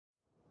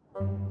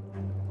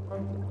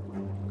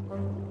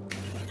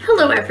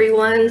Hello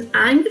everyone,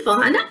 I'm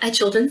Yvonne, a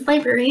children's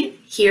librarian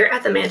here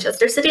at the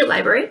Manchester City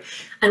Library,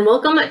 and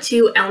welcome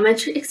to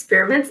Elementary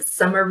Experiments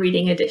Summer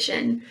Reading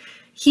Edition.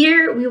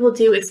 Here we will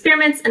do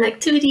experiments and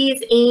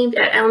activities aimed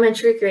at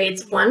elementary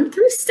grades 1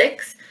 through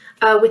 6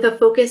 with a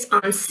focus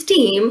on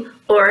STEAM,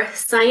 or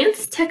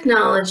science,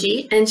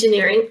 technology,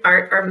 engineering,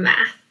 art, or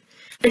math.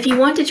 If you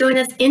want to join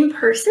us in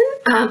person,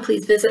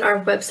 please visit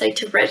our website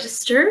to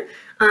register.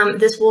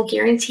 This will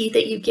guarantee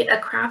that you get a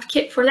craft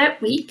kit for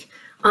that week.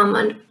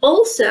 And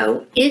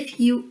also, if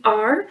you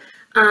are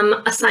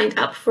signed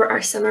up for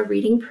our summer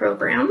reading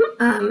program,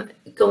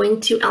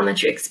 going to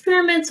Elementary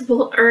Experiments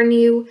will earn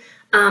you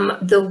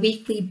the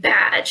weekly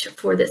badge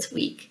for this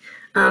week.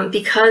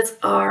 Because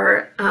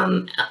our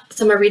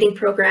summer reading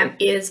program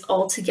is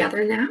all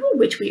together now,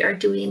 which we are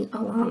doing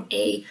along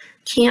a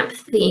camp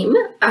theme.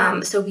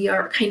 So we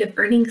are kind of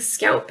earning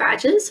scout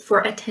badges for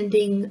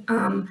attending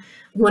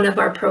one of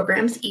our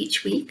programs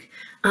each week.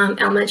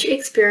 Elementary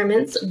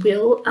Experiments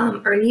will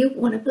earn you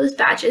one of those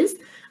badges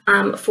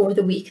for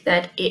the week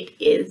that it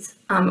is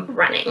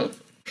running.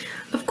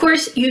 Of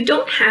course, you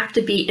don't have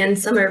to be in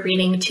summer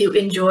reading to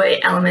enjoy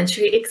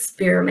Elementary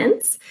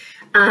Experiments.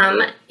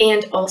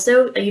 And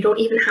also, you don't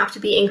even have to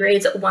be in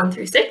grades 1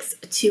 through 6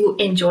 to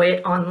enjoy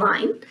it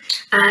online.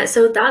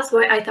 So that's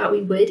why I thought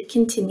we would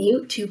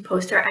continue to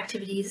post our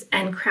activities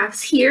and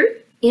crafts here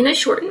in a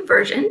shortened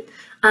version.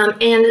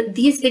 And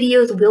these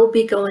videos will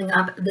be going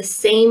up the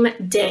same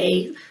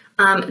day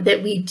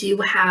that we do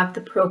have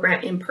the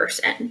program in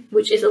person,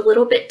 which is a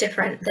little bit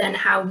different than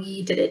how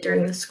we did it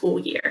during the school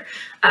year.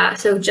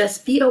 So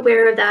just be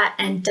aware of that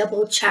and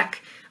double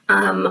check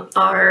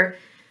our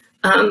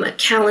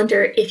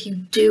calendar if you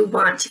do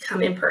want to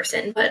come in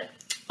person. But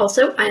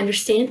also, I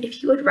understand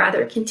if you would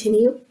rather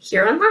continue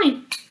here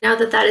online. Now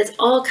that that is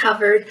all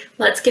covered,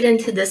 let's get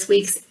into this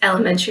week's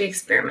elementary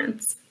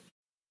experiments.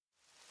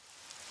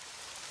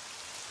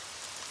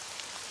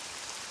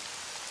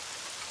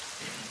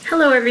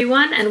 Hello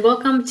everyone, and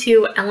welcome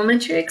to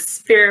Elementary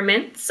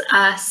Experiments.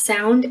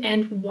 Sound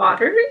and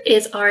water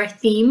is our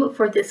theme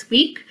for this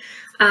week,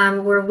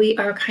 where we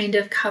are kind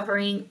of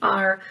covering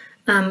our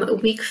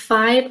week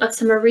 5 of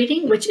summer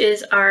reading, which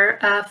is our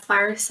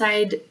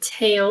fireside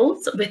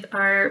tales with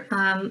our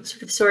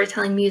sort of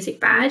storytelling music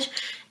badge,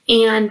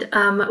 and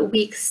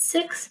week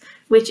 6,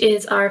 which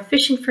is our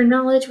fishing for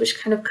knowledge, which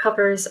kind of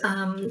covers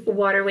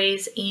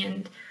waterways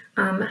and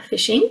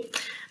fishing.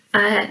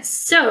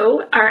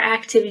 So our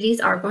activities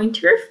are going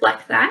to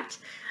reflect that,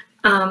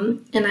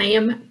 and I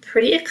am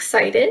pretty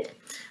excited.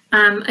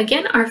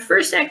 Again, our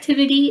first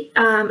activity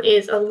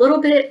is a little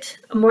bit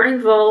more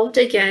involved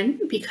again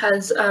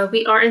because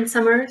we are in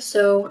summer,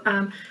 so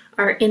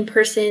our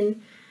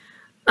in-person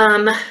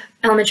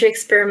elementary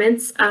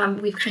experiments,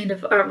 we've kind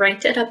of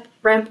ramped it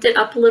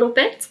up a little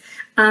bit.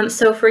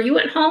 So for you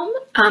at home,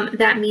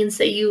 that means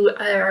that you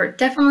are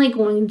definitely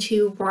going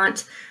to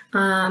want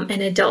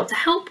an adult to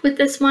help with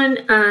this one.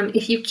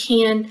 If you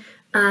can,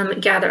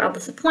 gather all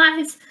the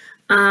supplies.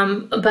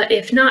 But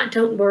if not,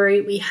 don't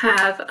worry, we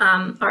have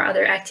our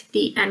other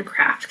activity and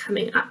craft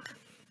coming up.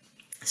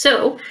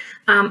 So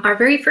our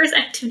very first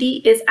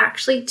activity is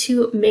actually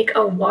to make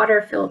a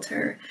water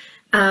filter.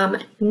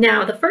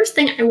 Now, the first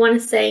thing I want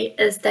to say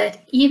is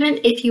that even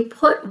if you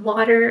put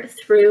water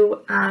through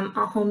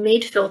a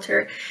homemade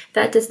filter,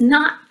 that does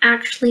not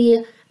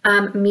actually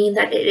mean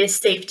that it is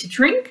safe to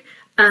drink.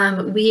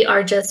 We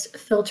are just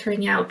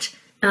filtering out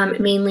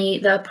mainly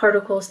the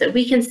particles that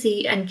we can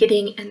see and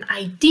getting an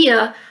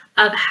idea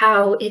of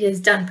how it is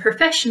done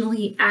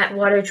professionally at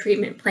water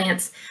treatment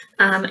plants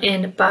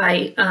and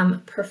by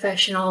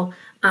professional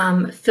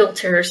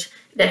filters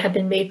that have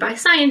been made by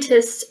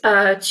scientists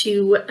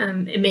to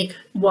make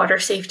water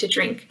safe to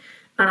drink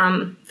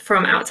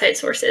from outside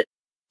sources.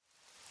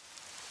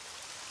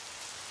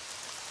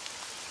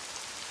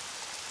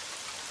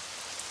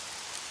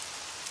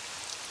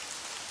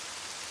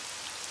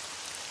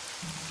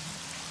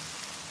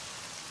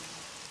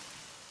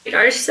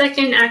 Our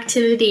second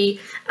activity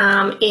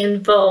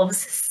involves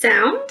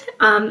sound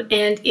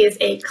and is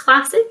a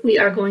classic. We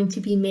are going to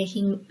be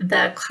making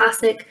the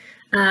classic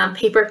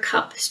paper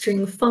cup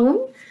string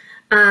phone.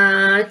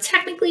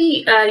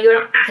 Technically,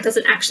 it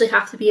doesn't actually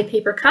have to be a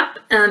paper cup,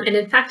 and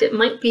in fact, it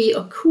might be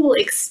a cool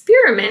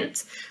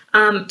experiment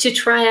to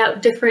try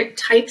out different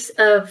types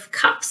of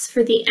cups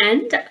for the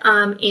end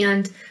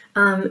and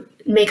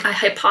make a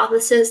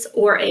hypothesis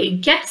or a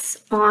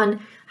guess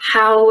on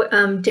how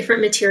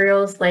different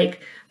materials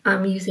like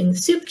using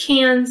soup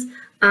cans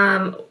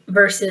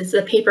versus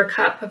the paper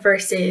cup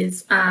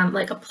versus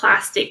like a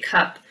plastic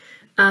cup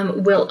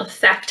will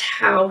affect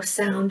how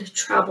sound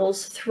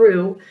travels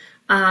through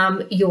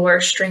your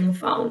string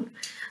phone.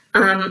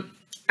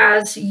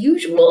 As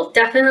usual,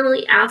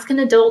 definitely ask an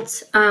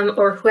adult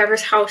or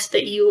whoever's house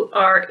that you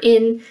are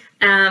in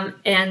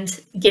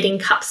and getting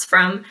cups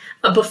from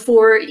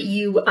before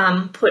you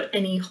put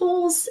any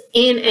holes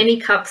in any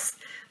cups,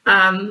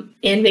 and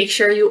make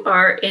sure you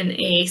are in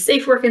a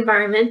safe work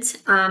environment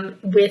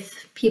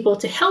with people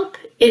to help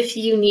if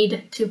you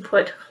need to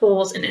put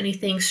holes in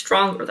anything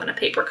stronger than a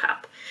paper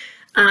cup.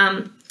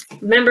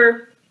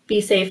 Remember,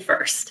 be safe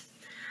first.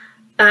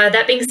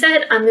 That being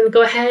said, I'm going to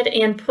go ahead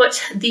and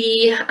put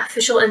the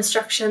official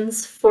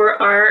instructions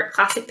for our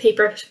classic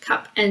paper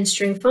cup and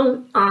string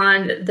phone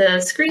on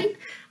the screen,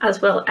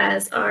 as well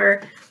as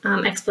our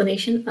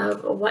explanation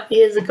of what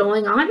is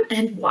going on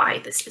and why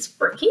this is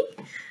working.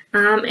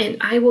 And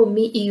I will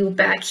meet you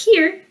back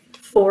here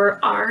for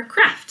our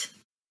craft.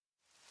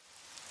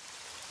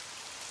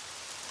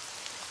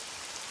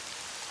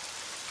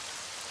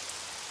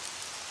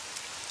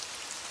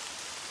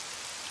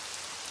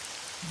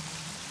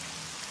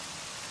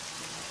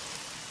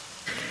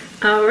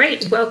 All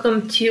right,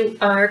 welcome to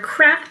our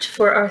craft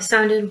for our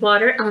Sound and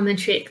Water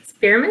elementary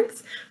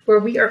experiments, where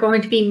we are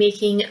going to be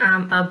making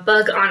a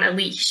bug on a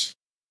leash.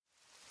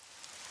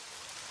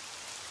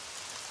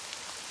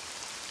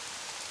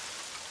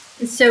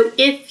 So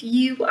if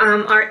you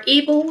are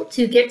able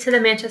to get to the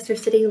Manchester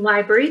City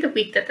Library the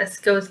week that this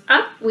goes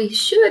up, we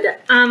should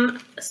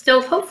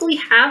still hopefully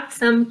have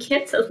some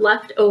kits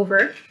left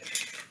over.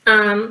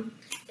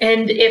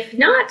 And if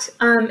not,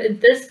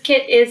 this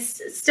kit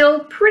is still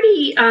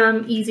pretty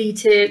easy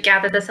to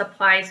gather the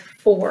supplies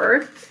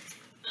for.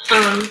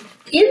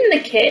 In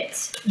the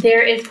kit,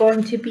 there is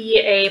going to be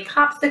a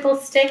popsicle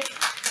stick.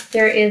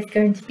 There is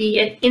going to be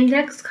an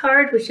index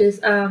card, which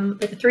is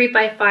like a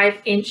 3x5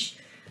 inch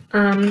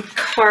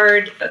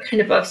card,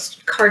 kind of a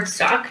card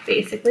stock,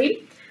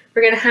 basically.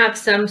 We're going to have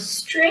some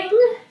string.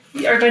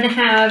 We are going to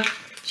have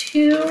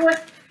 2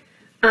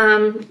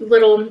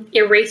 little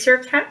eraser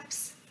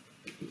caps.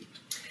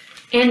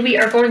 And we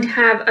are going to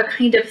have a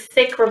kind of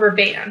thick rubber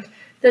band.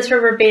 This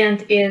rubber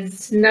band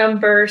is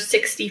number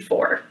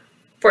 64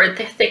 for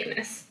the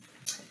thickness.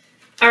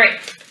 All right,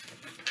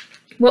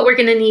 what we're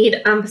gonna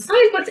need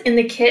besides what's in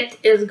the kit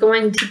is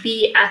going to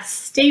be a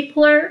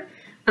stapler.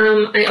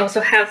 I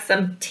also have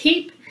some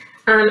tape.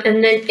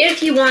 And then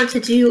if you want to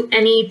do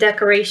any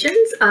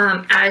decorations,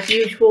 as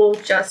usual,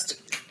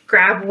 just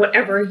grab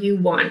whatever you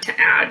want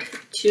to add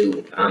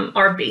to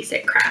our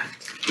basic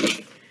craft.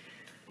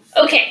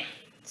 Okay.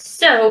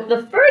 So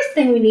the first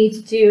thing we need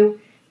to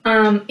do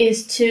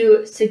is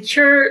to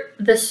secure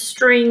the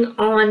string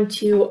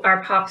onto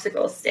our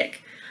popsicle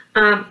stick.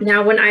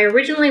 Now, when I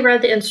originally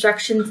read the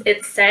instructions,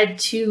 it said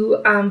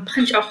to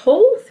punch a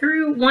hole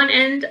through one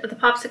end of the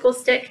popsicle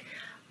stick.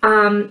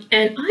 And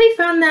I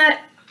found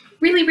that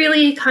really,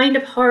 really kind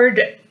of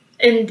hard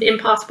and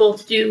impossible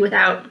to do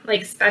without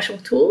like special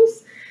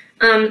tools.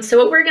 So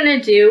what we're going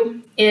to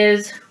do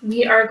is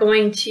we are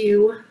going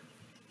to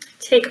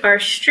take our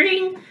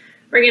string.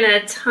 We're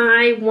gonna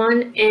tie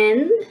one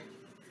end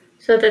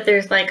so that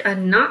there's like a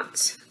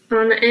knot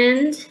on the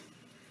end,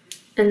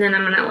 and then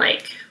I'm gonna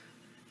like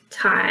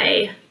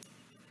tie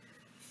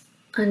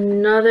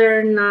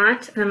another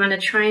knot, and I'm gonna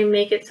try and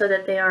make it so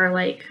that they are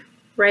like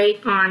right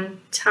on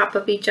top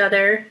of each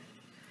other,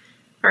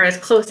 or as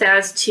close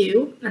as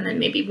 2, and then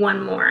maybe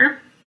one more.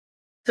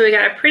 So we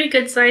got a pretty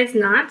good sized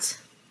knot.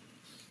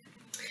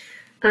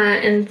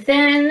 And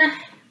then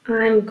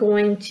I'm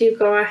going to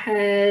go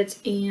ahead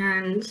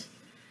and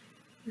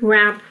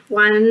wrap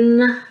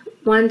one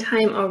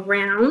time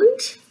around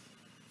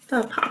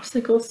the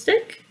popsicle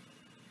stick,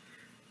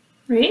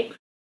 right?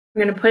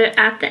 I'm going to put it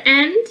at the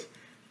end.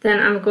 Then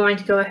I'm going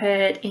to go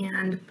ahead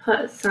and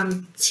put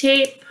some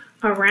tape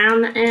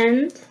around the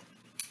end,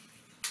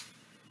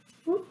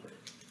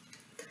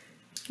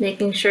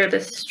 making sure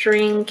the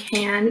string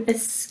can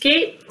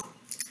escape.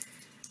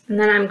 And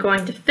then I'm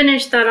going to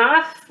finish that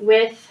off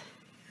with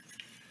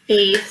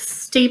a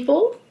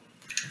staple.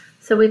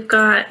 So we've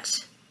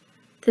got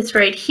this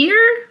right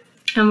here,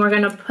 and we're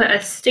going to put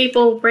a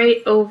staple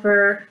right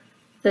over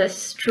the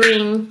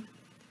string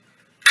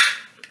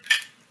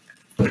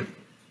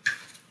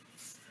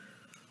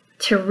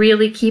to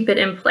really keep it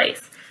in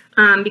place,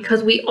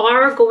 because we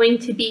are going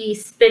to be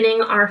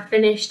spinning our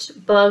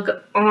finished bug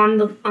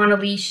on a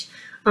leash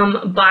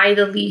by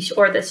the leash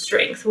or the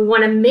string. So we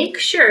want to make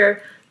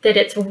sure that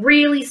it's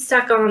really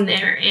stuck on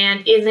there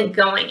and isn't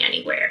going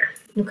anywhere.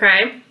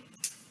 Okay.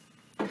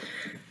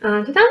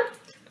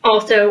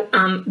 Also,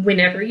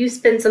 whenever you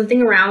spin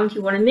something around,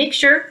 you want to make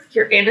sure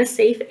you're in a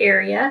safe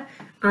area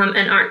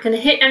and aren't going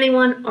to hit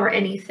anyone or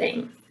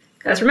anything.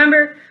 Because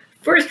remember,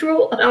 first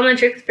rule of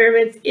elementary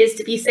experiments is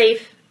to be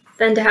safe,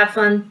 then to have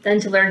fun, then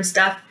to learn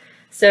stuff.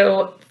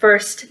 So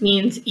first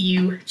means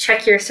you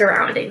check your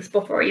surroundings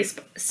before you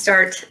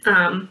start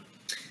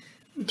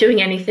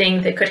doing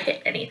anything that could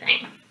hit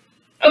anything.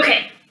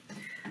 Okay,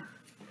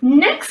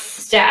 next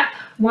step,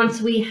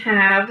 once we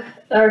have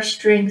our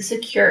string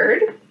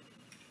secured,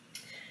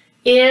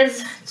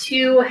 is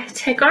to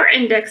take our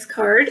index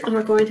card, and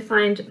we're going to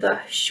find the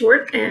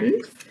short end,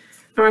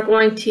 and we're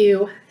going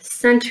to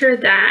center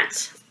that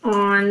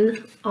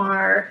on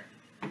our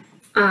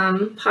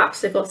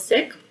popsicle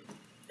stick.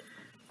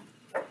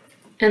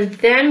 And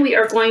then we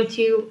are going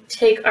to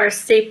take our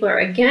stapler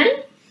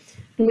again,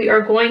 and we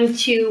are going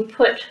to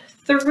put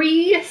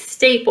 3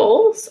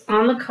 staples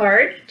on the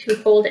card to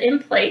hold it in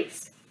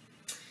place.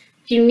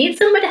 If If you need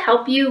someone to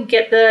help you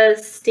get the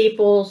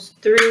staples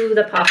through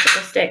the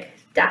popsicle stick,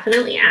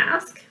 definitely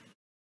ask.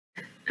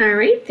 All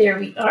right, there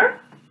we are.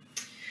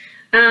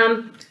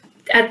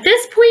 At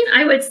this point,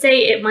 I would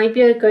say it might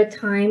be a good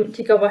time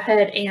to go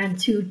ahead and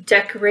to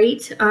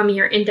decorate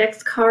your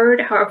index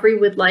card however you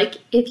would like,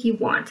 if you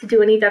want to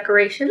do any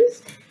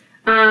decorations.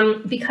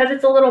 Because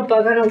it's a little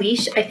bug on a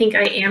leash, I think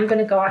I am going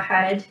to go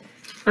ahead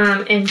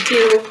and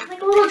do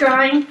like a little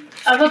drawing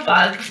of a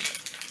bug,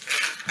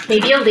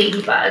 maybe a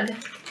ladybug,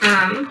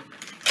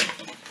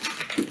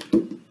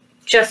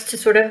 just to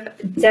sort of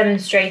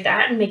demonstrate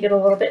that and make it a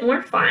little bit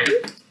more fun.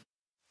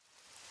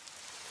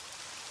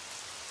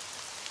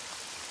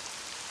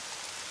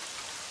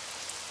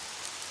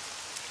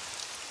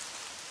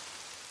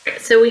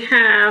 So we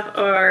have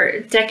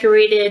our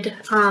decorated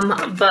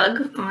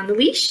bug on the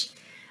leash.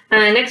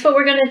 Next, what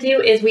we're going to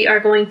do is we are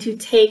going to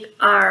take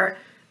our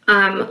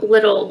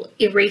little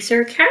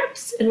eraser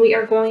caps and we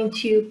are going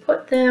to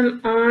put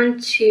them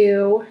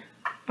onto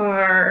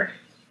our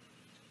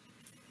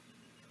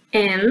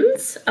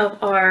ends of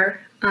our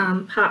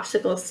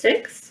popsicle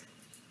sticks.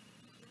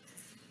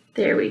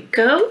 There we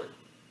go.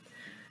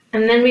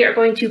 And then we are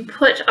going to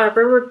put our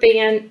rubber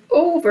band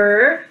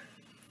over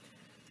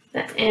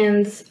the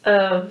ends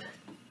of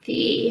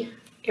the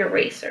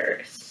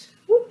erasers.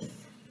 Whoops.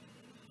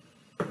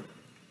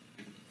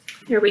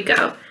 There we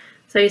go.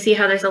 So you see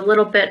how there's a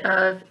little bit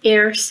of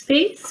air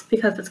space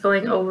because it's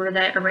going over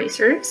the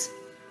erasers.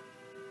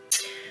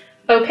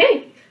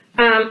 Okay,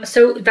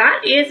 so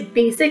that is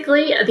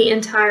basically the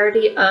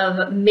entirety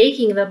of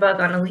making the bug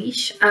on a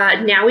leash.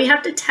 Now we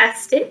have to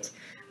test it.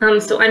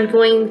 So I'm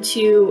going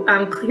to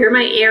clear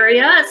my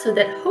area so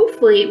that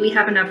hopefully we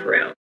have enough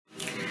room.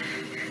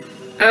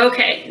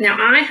 Okay, now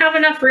I have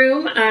enough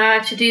room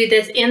to do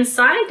this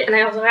inside, and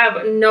I also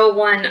have no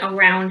one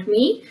around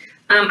me.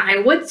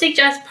 I would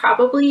suggest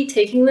probably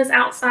taking this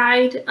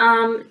outside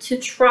to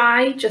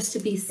try, just to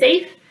be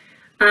safe.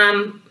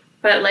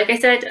 But like I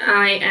said,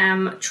 I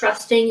am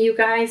trusting you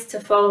guys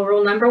to follow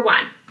rule number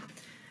 1.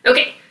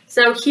 Okay,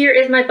 so here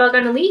is my bug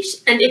on a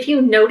leash, and if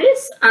you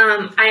notice,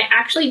 I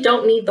actually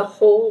don't need the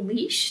whole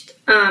leash.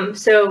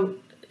 So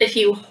if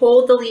you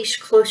hold the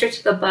leash closer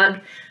to the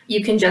bug,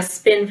 you can just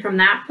spin from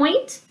that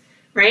point,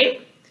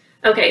 right?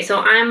 Okay, so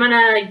I'm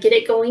gonna get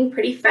it going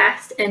pretty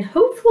fast and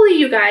hopefully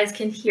you guys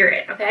can hear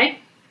it, okay?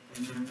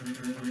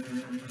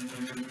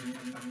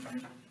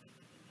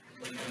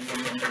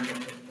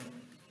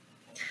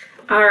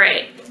 All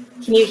right,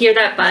 can you hear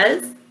that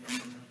buzz?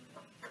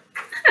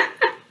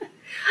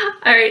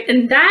 All right,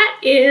 and that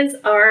is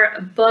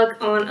our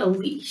bug on a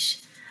leash.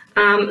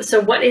 So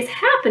what is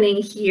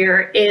happening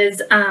here is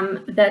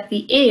that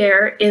the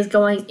air is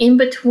going in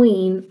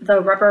between the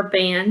rubber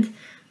band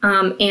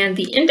and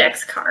the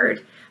index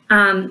card,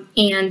 and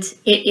it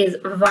is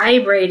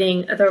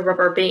vibrating the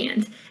rubber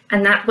band,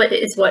 and that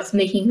is what's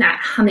making that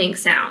humming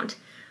sound.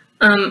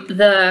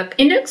 The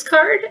index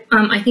card,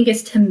 I think,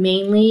 is to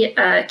mainly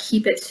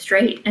keep it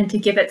straight and to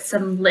give it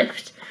some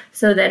lift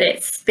so that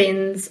it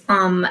spins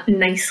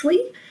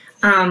nicely.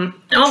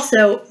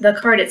 Also, the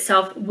card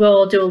itself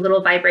will do a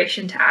little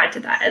vibration to add to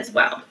that as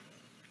well.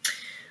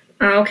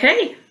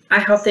 Okay, I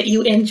hope that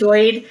you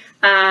enjoyed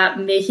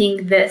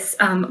making this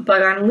bug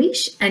on a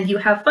leash and you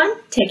have fun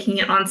taking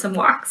it on some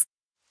walks.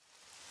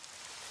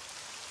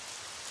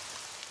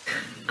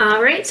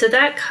 All right, so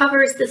that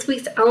covers this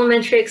week's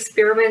elementary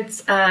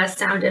experiments,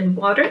 sound and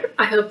water.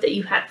 I hope that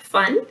you had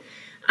fun.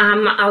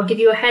 I'll give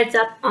you a heads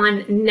up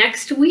on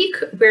next week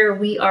where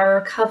we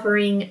are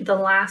covering the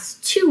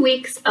last 2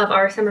 weeks of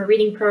our summer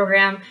reading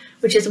program,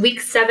 which is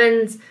week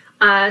 7's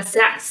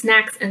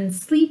snacks and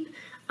sleep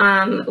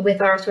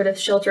with our sort of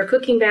shelter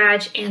cooking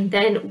badge, and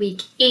then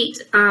week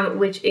 8,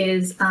 which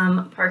is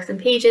parks and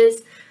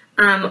pages,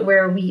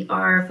 where we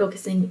are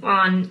focusing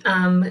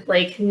on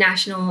like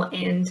national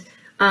and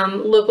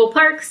local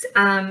parks,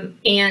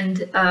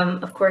 and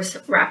of course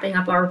wrapping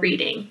up our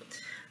reading.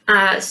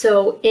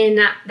 So in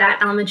that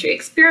elementary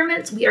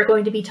experiments, we are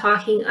going to be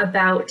talking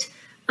about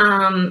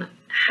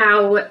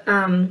how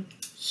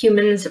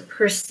humans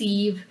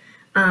perceive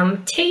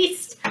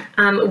taste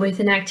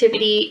with an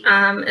activity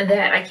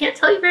that I can't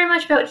tell you very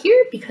much about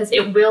here because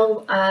it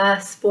will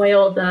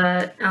spoil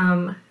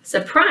the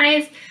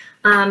surprise.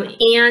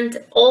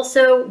 And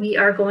also we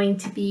are going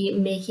to be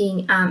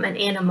making an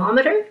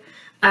anemometer,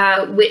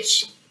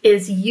 which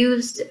is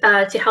used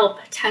to help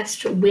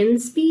test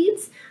wind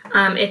speeds.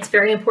 It's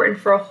very important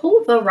for a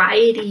whole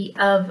variety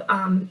of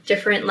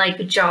different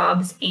like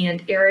jobs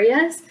and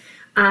areas.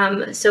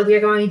 So we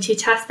are going to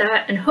test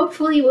that, and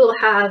hopefully we'll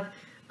have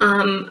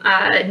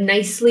a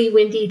nicely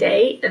windy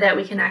day that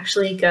we can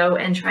actually go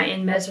and try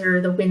and measure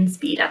the wind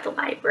speed at the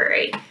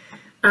library.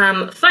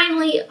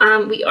 Finally,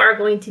 we are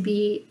going to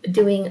be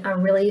doing a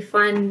really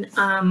fun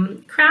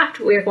craft.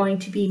 We're going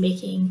to be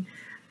making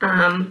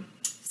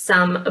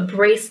some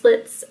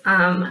bracelets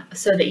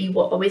so that you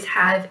will always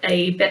have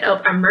a bit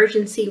of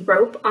emergency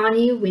rope on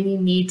you when you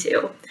need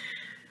to.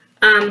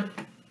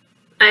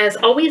 As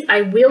always,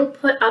 I will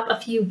put up a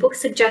few book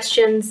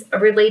suggestions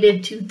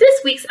related to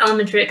this week's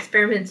elementary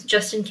experiments,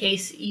 just in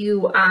case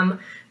you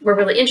were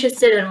really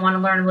interested and want to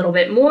learn a little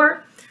bit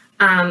more.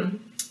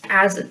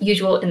 As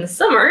usual in the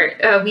summer,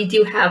 we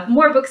do have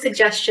more book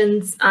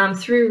suggestions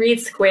through Read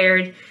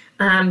Squared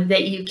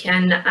that you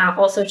can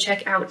also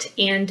check out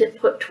and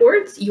put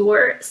towards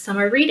your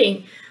summer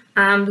reading.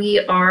 We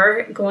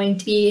are going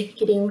to be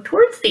getting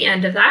towards the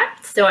end of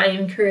that, so I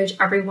encourage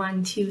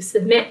everyone to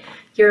submit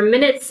your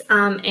minutes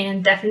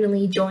and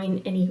definitely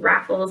join any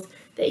raffles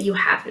that you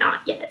have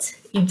not yet.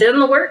 You've done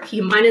the work,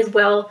 you might as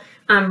well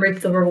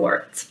reap the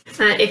rewards.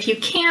 If you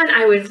can,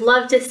 I would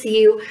love to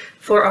see you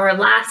for our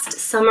last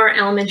summer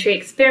elementary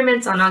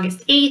experiments on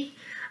August 8th.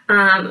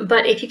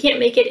 But if you can't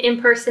make it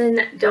in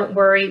person, don't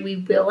worry, we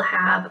will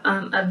have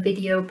a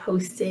video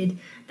posted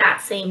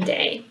that same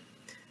day.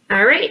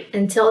 All right,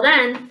 until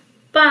then,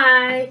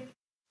 bye.